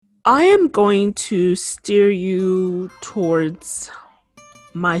I am going to steer you towards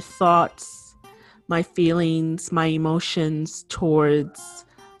my thoughts, my feelings, my emotions towards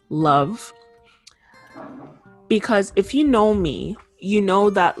love. Because if you know me, you know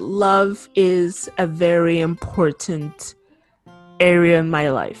that love is a very important area in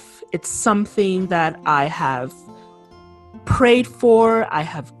my life. It's something that I have prayed for, I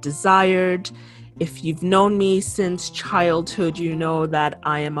have desired. If you've known me since childhood, you know that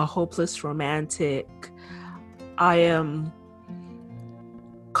I am a hopeless romantic. I am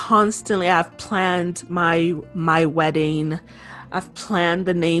constantly I've planned my wedding. I've planned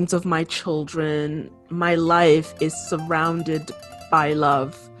the names of my children. My life is surrounded by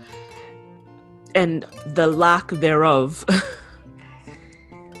love and the lack thereof.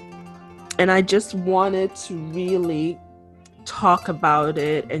 And I just wanted to really talk about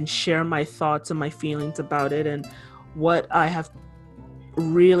it and share my thoughts and my feelings about it and what I have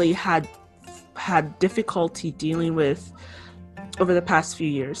really had difficulty dealing with over the past few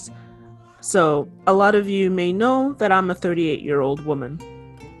years. So, a lot of you may know that I'm a 38-year-old woman.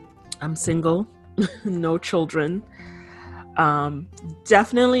 I'm single, no children.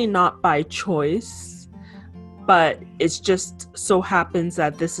 Definitely not by choice, but it's just so happens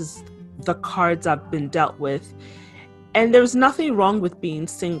that this is the cards I've been dealt with. And there's nothing wrong with being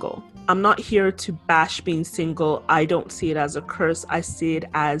single. I'm not here to bash being single. I don't see it as a curse. I see it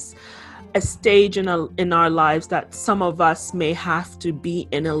as a stage in our lives that some of us may have to be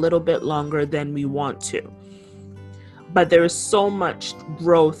in a little bit longer than we want to. But there is so much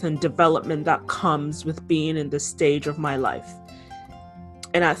growth and development that comes with being in this stage of my life.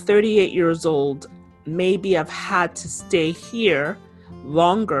 And at 38 years old, maybe I've had to stay here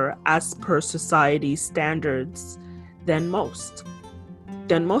longer as per society's standards than most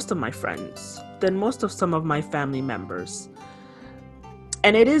of my friends, than most of some of my family members.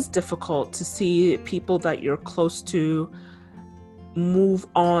 And it is difficult to see people that you're close to move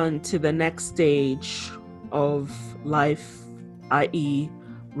on to the next stage of life, i.e.,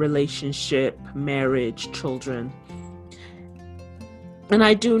 relationship, marriage, children. And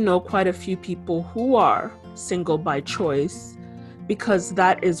I do know quite a few people who are single by choice because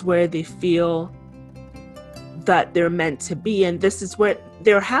that is where they feel that they're meant to be. And this is where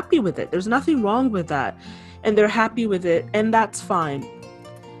they're happy with it. There's nothing wrong with that. And they're happy with it. And that's fine.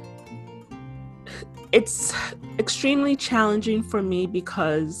 It's extremely challenging for me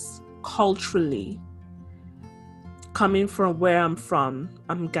because culturally, coming from where I'm from,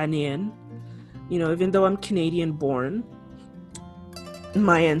 I'm Ghanaian. You know, even though I'm Canadian born,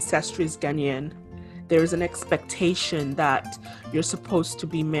 my ancestry is Ghanaian. There's an expectation that you're supposed to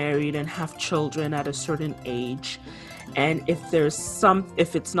be married and have children at a certain age. And if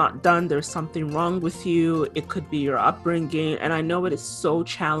it's not done, there's something wrong with you. It could be your upbringing. And I know it is so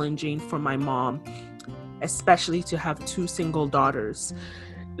challenging for my mom, especially to have two single daughters.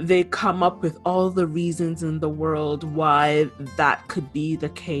 They come up with all the reasons in the world why that could be the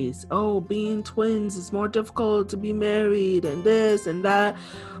case. Oh, being twins is more difficult to be married and this and that.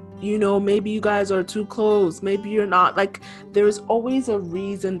 You know, maybe you guys are too close. Maybe you're not. Like, there's always a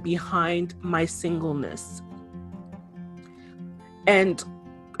reason behind my singleness. And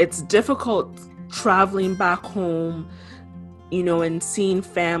it's difficult traveling back home, you know, and seeing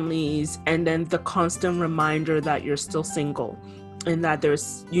families, and then the constant reminder that you're still single and that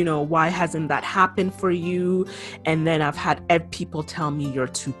there's, you know, why hasn't that happened for you? And then I've had people tell me you're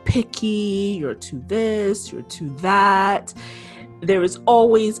too picky, you're too this, you're too that. There is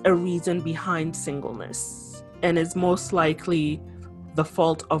always a reason behind singleness, and it's most likely the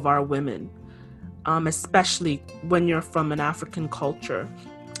fault of our women, especially when you're from an African culture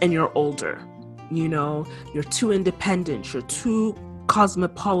and you're older. You know, you're too independent, you're too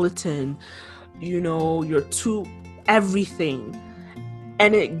cosmopolitan, you know, you're too everything.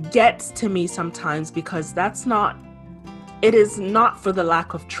 And it gets to me sometimes because it is not for the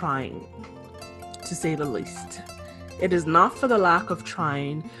lack of trying, to say the least. It is not for the lack of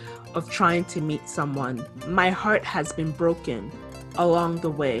trying to meet someone. My heart has been broken along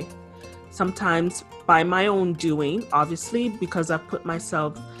the way. Sometimes by my own doing, obviously, because I've put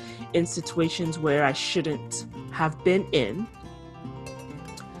myself in situations where I shouldn't have been in.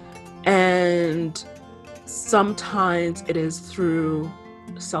 And sometimes it is through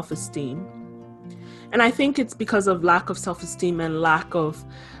self-esteem. And I think it's because of lack of self-esteem and lack of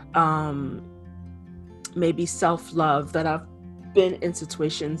maybe self-love that I've been in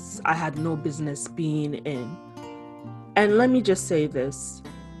situations I had no business being in. And let me just say this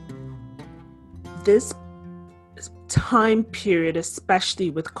time period, especially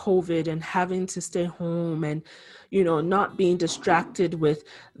with COVID and having to stay home and, not being distracted with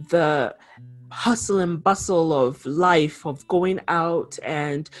the hustle and bustle of life, of going out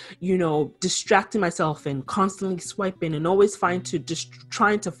and distracting myself and constantly swiping and always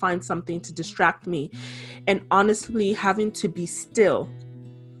trying to find something to distract me, and honestly having to be still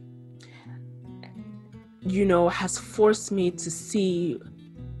has forced me to see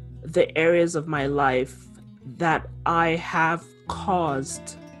the areas of my life that I have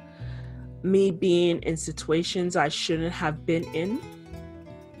caused me being in situations I shouldn't have been in.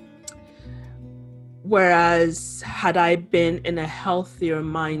 Whereas had I been in a healthier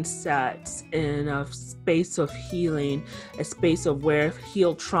mindset, in a space of healing, a space of where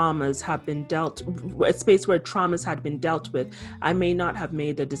traumas had been dealt with, I may not have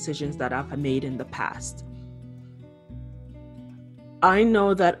made the decisions that I've made in the past. I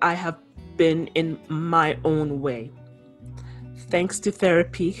know that I have been in my own way. Thanks to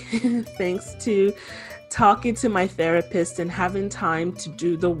therapy, thanks to talking to my therapist and having time to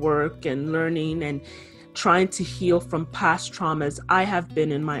do the work and learning and trying to heal from past traumas, I have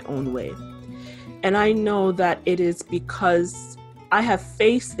been in my own way. And I know that it is because I have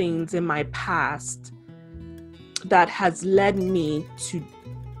faced things in my past that has led me to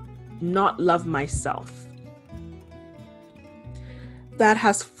not love myself. That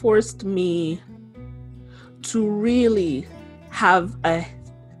has forced me to really have a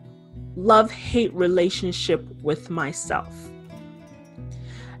love-hate relationship with myself.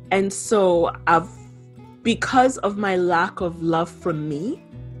 And so because of my lack of love for me,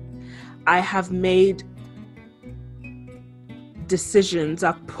 I have made decisions.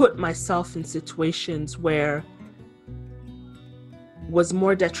 I've put myself in situations where was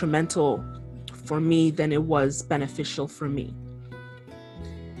more detrimental for me than it was beneficial for me.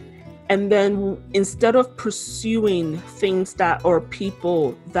 And then instead of pursuing things or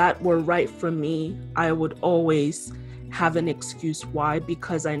people that were right for me, I would always have an excuse why,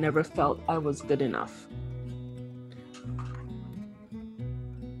 because I never felt I was good enough.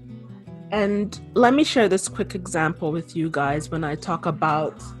 And let me share this quick example with you guys when I talk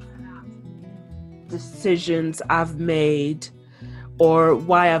about decisions I've made or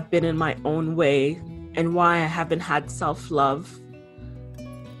why I've been in my own way and why I haven't had self-love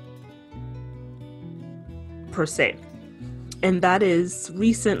per se. And that is,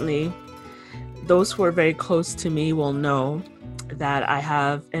 recently, those who are very close to me will know that I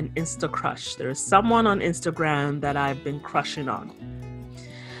have an Insta crush. There's someone on Instagram that I've been crushing on.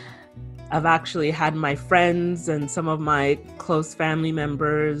 I've actually had my friends and some of my close family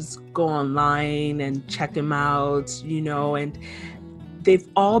members go online and check him out, and they've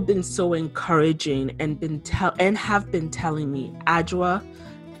all been so encouraging and have been telling me, Adwoa,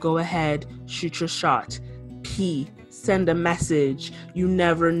 go ahead, shoot your shot. Send a message. You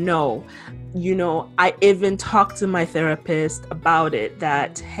never know. I even talked to my therapist about it,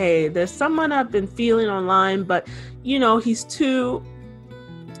 that, hey, there's someone I've been feeling online, but, he's too,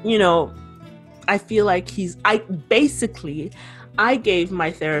 I feel like I gave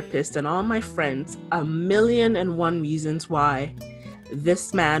my therapist and all my friends 1,000,001 reasons why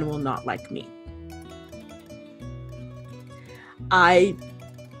this man will not like me. I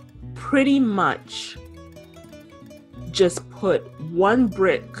pretty much just put one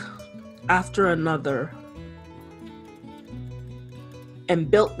brick after another and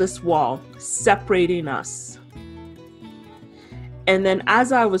built this wall separating us. And then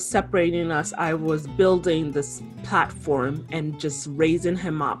as I was separating us, I was building this platform and just raising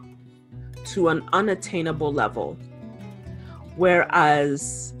him up to an unattainable level.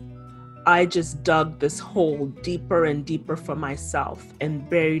 Whereas I just dug this hole deeper and deeper for myself and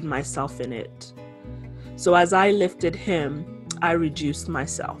buried myself in it. So as I lifted him, I reduced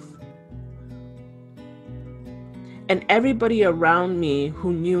myself. And everybody around me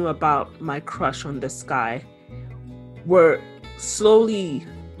who knew about my crush on this guy were slowly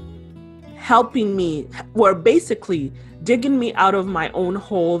helping me, were basically digging me out of my own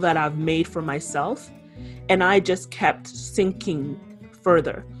hole that I've made for myself. And I just kept sinking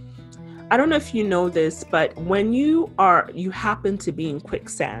further. I don't know if you know this, but when you happen to be in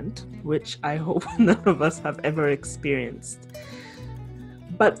quicksand, which I hope none of us have ever experienced,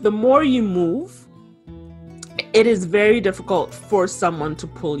 but the more you move, it is very difficult for someone to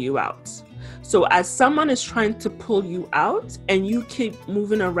pull you out. So as someone is trying to pull you out and you keep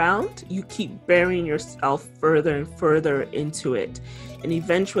moving around, you keep burying yourself further and further into it. And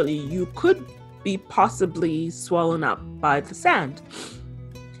eventually you could be possibly swallowed up by the sand.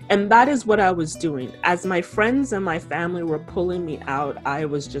 And that is what I was doing. As my friends and my family were pulling me out, I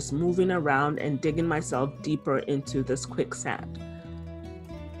was just moving around and digging myself deeper into this quicksand.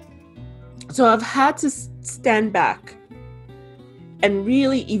 So I've had to stand back and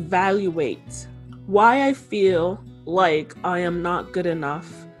really evaluate why I feel like I am not good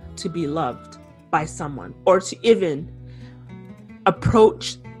enough to be loved by someone, or to even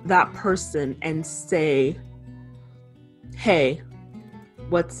approach that person and say, hey,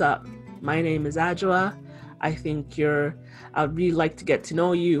 what's up? My name is Adjoa. I'd really like to get to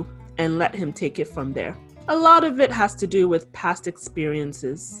know you, and let him take it from there. A lot of it has to do with past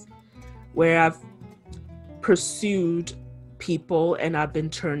experiences where I've pursued people and I've been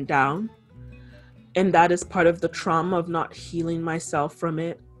turned down. And that is part of the trauma of not healing myself from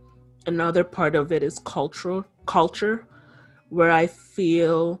it. Another part of it is culture, where I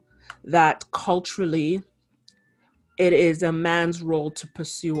feel that culturally it is a man's role to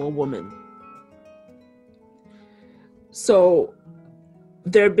pursue a woman. So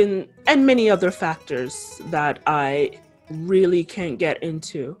there have been, and many other factors that I really can't get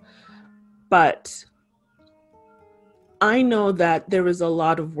into, but I know that there is a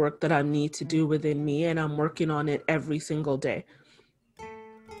lot of work that I need to do within me, and I'm working on it every single day.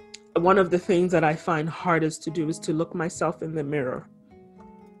 One of the things that I find hardest to do is to look myself in the mirror,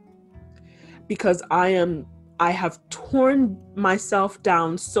 because I have torn myself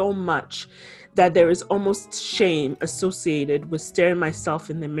down so much that there is almost shame associated with staring myself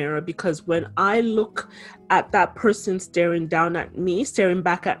in the mirror, because when I look at that person staring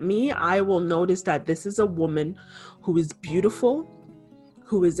back at me, I will notice that this is a woman who is beautiful,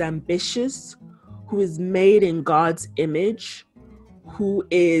 who is ambitious, who is made in God's image, who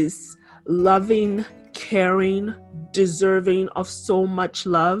is loving, caring, deserving of so much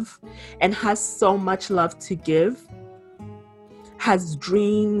love, and has so much love to give, has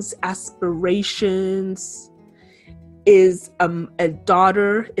dreams, aspirations, is a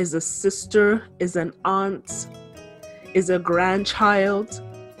daughter, is a sister, is an aunt, is a grandchild.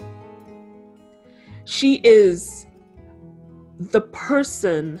 She is the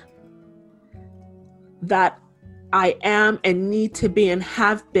person that I am and need to be and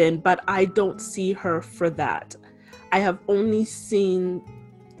have been, but I don't see her for that. I have only seen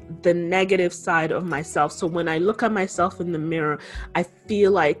the negative side of myself. So when I look at myself in the mirror, I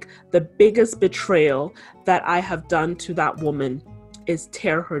feel like the biggest betrayal that I have done to that woman is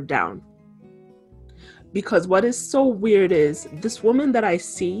tear her down. Because what is so weird is this woman that I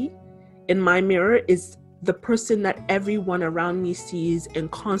see in my mirror is the person that everyone around me sees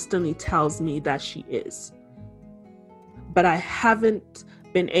and constantly tells me that she is. But I haven't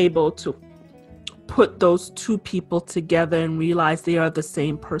been able to put those two people together and realize they are the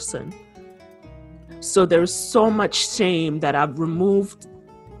same person. So there's so much shame that I've removed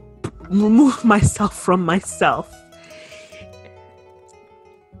myself from myself.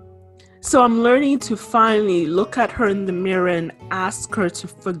 So I'm learning to finally look at her in the mirror and ask her to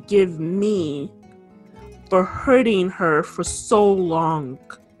forgive me for hurting her for so long.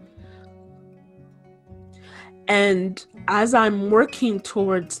 And as I'm working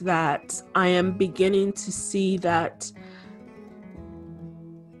towards that, I am beginning to see that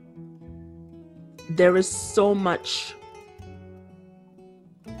there is so much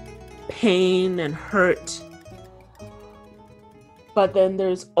pain and hurt, but then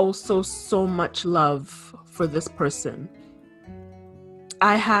there's also so much love for this person.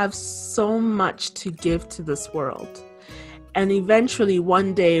 I have so much to give to this world. And eventually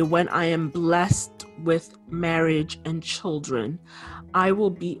one day when I am blessed with marriage and children, I will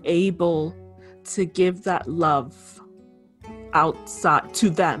be able to give that love outside to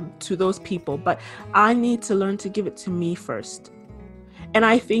them, to those people. But I need to learn to give it to me first. And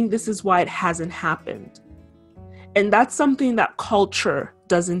I think this is why it hasn't happened. And that's something that culture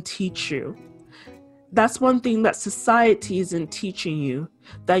doesn't teach you. That's one thing that society isn't teaching you,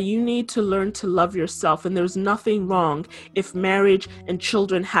 that you need to learn to love yourself. And there's nothing wrong if marriage and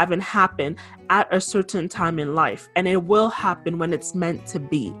children haven't happened at a certain time in life. And it will happen when it's meant to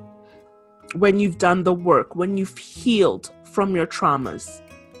be, when you've done the work, when you've healed from your traumas.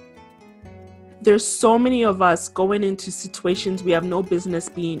 There's so many of us going into situations we have no business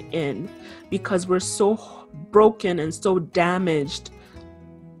being in because we're so broken and so damaged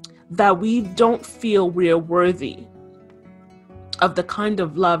that we don't feel we're worthy of the kind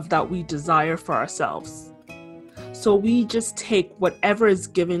of love that we desire for ourselves. So we just take whatever is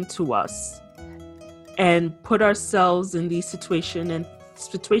given to us and put ourselves in these situations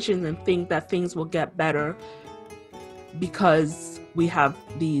and think that things will get better because we have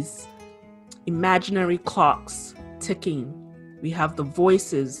these imaginary clocks ticking. We have the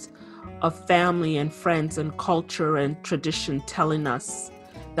voices of family and friends and culture and tradition telling us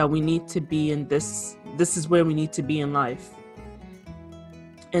that we need to be in this is where we need to be in life.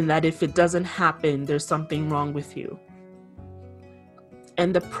 and that if it doesn't happen, there's something wrong with you.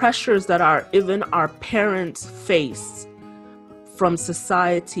 And the pressures that even our parents face from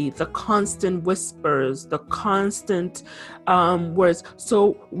society, the constant whispers, the constant words.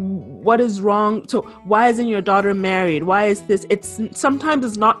 So what is wrong? So why isn't your daughter married? Why is this? Sometimes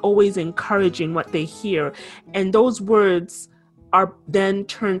it's not always encouraging what they hear. And those words are then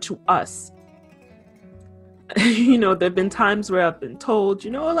turned to us. There've been times where I've been told,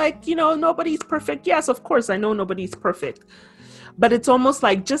 nobody's perfect. Yes, of course, I know nobody's perfect. But it's almost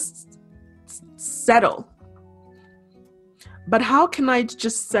like, just settle. But how can I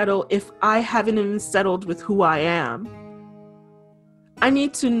just settle if I haven't even settled with who I am? I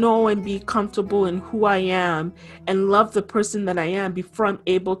need to know and be comfortable in who I am and love the person that I am before I'm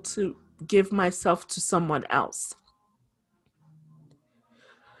able to give myself to someone else.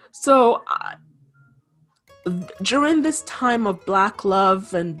 So during this time of Black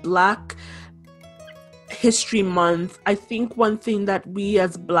love and Black History Month, I think one thing that we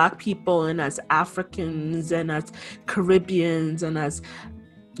as Black people and as Africans and as Caribbeans and as,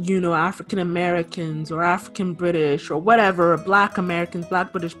 African Americans or African British or whatever, Black Americans,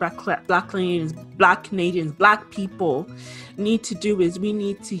 Black British, Black Canadians, Black Canadians, Black people need to do is we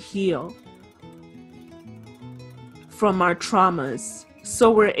need to heal from our traumas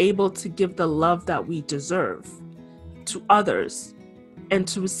so we're able to give the love that we deserve to others and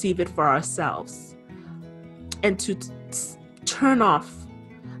to receive it for ourselves. And to turn off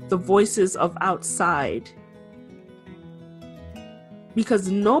the voices of outside, because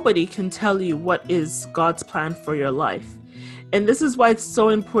nobody can tell you what is God's plan for your life. And this is why it's so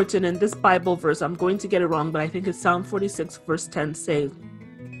important. In this Bible verse, I'm going to get it wrong, but I think it's Psalm 46 verse 10 says,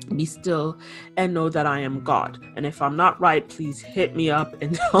 "Be still and know that I am God." And if I'm not right, please hit me up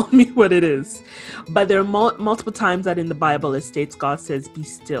and tell me what it is. But there are multiple times that in the Bible it states God says, "Be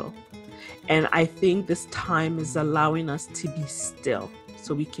still." And I think this time is allowing us to be still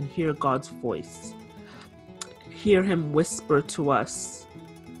so we can hear God's voice, hear him whisper to us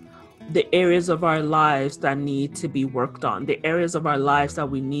the areas of our lives that need to be worked on, the areas of our lives that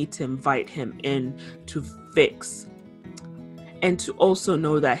we need to invite him in to fix. And to also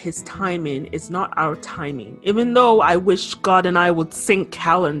know that his timing is not our timing. Even though I wish God and I would sync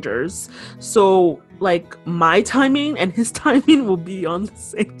calendars, so like my timing and his timing will be on the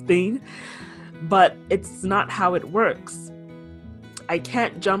same thing, but it's not how it works. I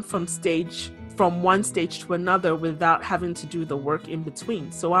can't jump from one stage to another without having to do the work in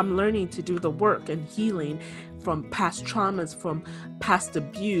between. So I'm learning to do the work and healing from past traumas, from past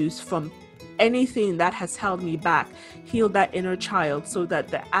abuse, from anything that has held me back, heal that inner child so that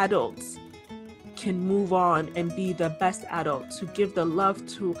the adults can move on and be the best adult, to give the love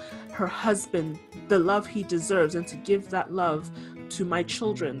to her husband, the love he deserves, and to give that love to my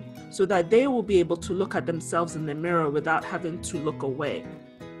children so that they will be able to look at themselves in the mirror without having to look away,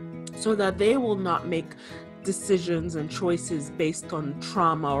 so that they will not make decisions and choices based on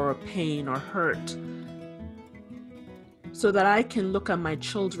trauma or pain or hurt, so that I can look at my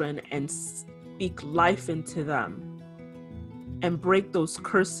children and speak life into them and break those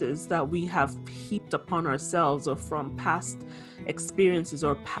curses that we have heaped upon ourselves or from past experiences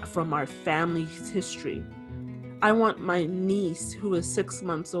or from our family history. I want my niece, who is 6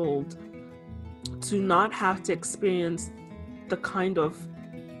 months old, to not have to experience the kind of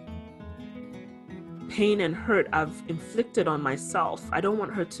pain and hurt I've inflicted on myself. I don't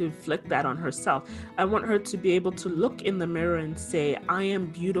want her to inflict that on herself. I want her to be able to look in the mirror and say, I am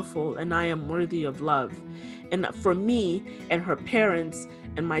beautiful and I am worthy of love. And for me and her parents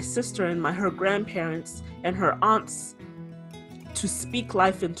and my sister and her grandparents and her aunts to speak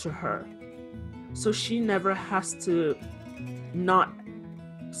life into her, so she never has to not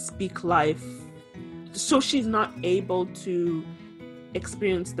speak life, so she's not able to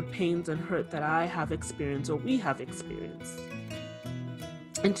experience the pains and hurt that I have experienced or we have experienced.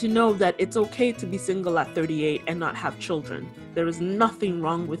 And to know that it's okay to be single at 38 and not have children. There is nothing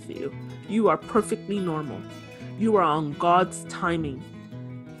wrong with you. You are perfectly normal. You are on God's timing.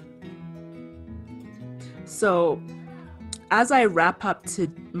 So as I wrap up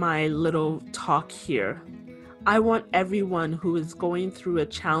to my little talk here, I want everyone who is going through a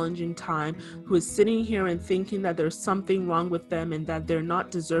challenging time, who is sitting here and thinking that there's something wrong with them and that they're not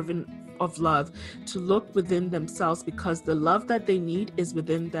deserving of love, to look within themselves, because the love that they need is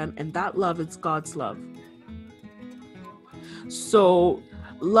within them, and that love is God's love. So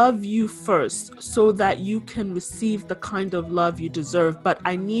love you first so that you can receive the kind of love you deserve. But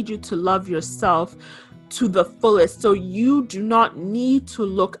I need you to love yourself to the fullest, so you do not need to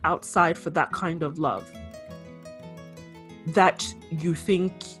look outside for that kind of love. that you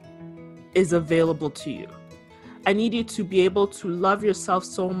think is available to you. I need you to be able to love yourself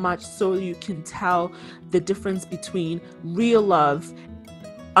so much so you can tell the difference between real love,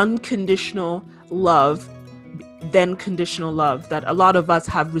 unconditional love, then conditional love that a lot of us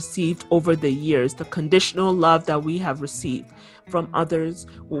have received over the years. The conditional love that we have received from others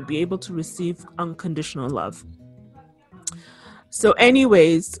will be able to receive unconditional love. So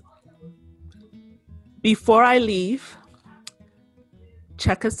anyways, before I leave,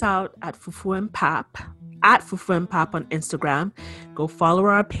 check us out at Fufu and Pap, at Fufu and Pap on Instagram. Go follow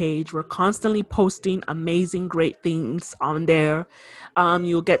our page. We're constantly posting amazing, great things on there.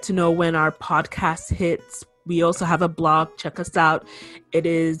 You'll get to know when our podcast hits. We also have a blog. Check us out. It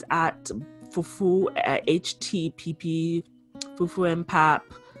is at Fufu at HTTP Fufu and Pap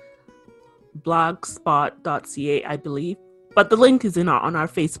blogspot.ca, I believe. But the link is on our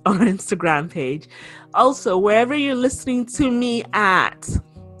Facebook, on our Instagram page. Also, wherever you're listening to me at,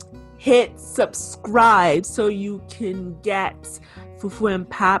 hit subscribe so you can get Fufu and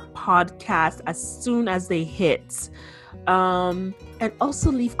Pap podcast as soon as they hit. And also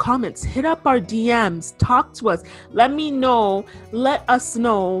leave comments. Hit up our DMs. Talk to us. Let us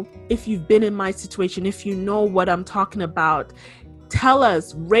know if you've been in my situation, if you know what I'm talking about. Tell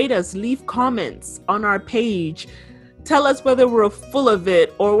us, rate us, leave comments on our page. Tell us whether we're full of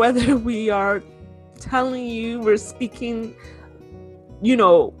it or whether we are telling you we're speaking,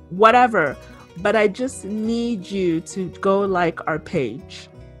 whatever. But I just need you to go like our page.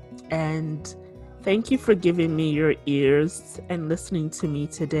 And thank you for giving me your ears and listening to me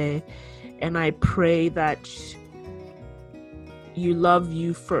today. And I pray that you love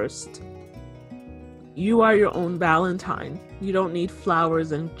you first. You are your own Valentine. You don't need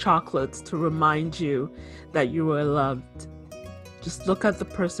flowers and chocolates to remind you that you are loved. Just look at the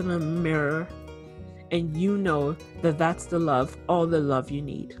person in the mirror and you know that that's the love, all the love you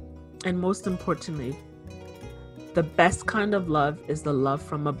need. And most importantly, the best kind of love is the love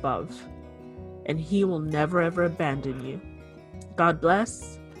from above. And He will never ever abandon you. God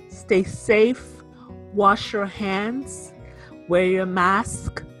bless. Stay safe. Wash your hands. Wear your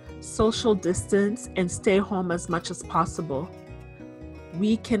mask. Social distance, and stay home as much as possible.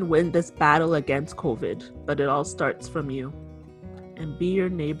 We can win this battle against COVID, but it all starts from you. And be your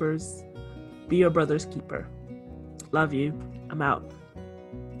neighbors, be your brother's keeper. Love you. I'm out.